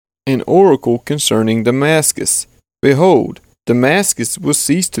An oracle concerning Damascus. Behold, Damascus will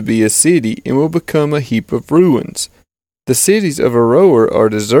cease to be a city and will become a heap of ruins. The cities of Aroer are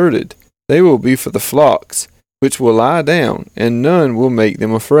deserted. They will be for the flocks, which will lie down, and none will make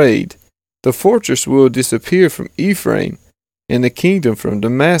them afraid. The fortress will disappear from Ephraim, and the kingdom from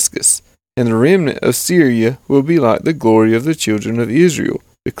Damascus, and the remnant of Syria will be like the glory of the children of Israel,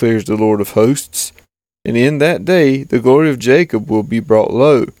 declares the Lord of hosts. And in that day the glory of Jacob will be brought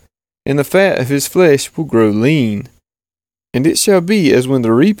low, and the fat of his flesh will grow lean. And it shall be as when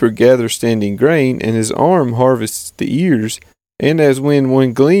the reaper gathers standing grain, and his arm harvests the ears, and as when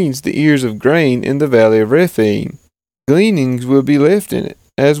one gleans the ears of grain in the valley of Rephaim. Gleanings will be left in it,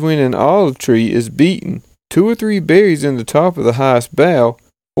 as when an olive tree is beaten, 2 or 3 berries in the top of the highest bough,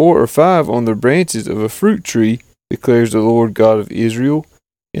 4 or 5 on the branches of a fruit tree, declares the Lord God of Israel.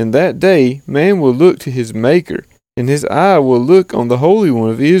 In that day man will look to his Maker, and his eye will look on the Holy One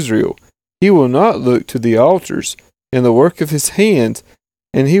of Israel. He will not look to the altars and the work of his hands,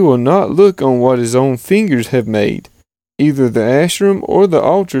 and he will not look on what his own fingers have made, either the Asherim or the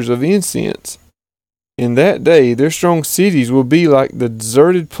altars of incense. In that day their strong cities will be like the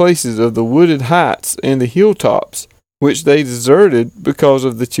deserted places of the wooded heights and the hilltops, which they deserted because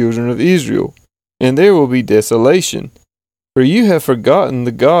of the children of Israel, and there will be desolation. For you have forgotten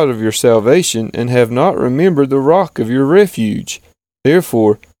the God of your salvation, and have not remembered the rock of your refuge.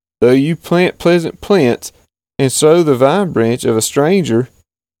 Therefore, though you plant pleasant plants, and sow the vine branch of a stranger,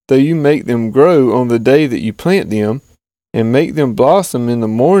 though you make them grow on the day that you plant them, and make them blossom in the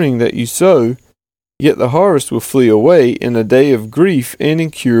morning that you sow, yet the harvest will flee away in a day of grief and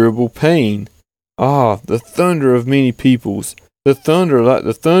incurable pain. Ah, the thunder of many peoples, the thunder like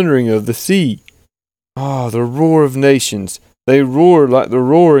the thundering of the sea. Ah, the roar of nations, they roar like the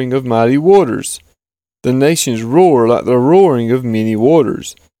roaring of mighty waters. The nations roar like the roaring of many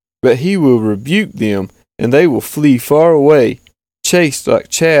waters. But he will rebuke them, and they will flee far away, chased like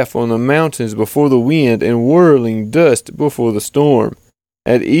chaff on the mountains before the wind, and whirling dust before the storm.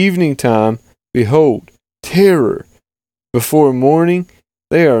 At evening time, behold, terror. Before morning,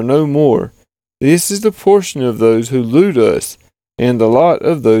 they are no more. This is the portion of those who loot us, and the lot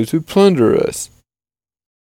of those who plunder us.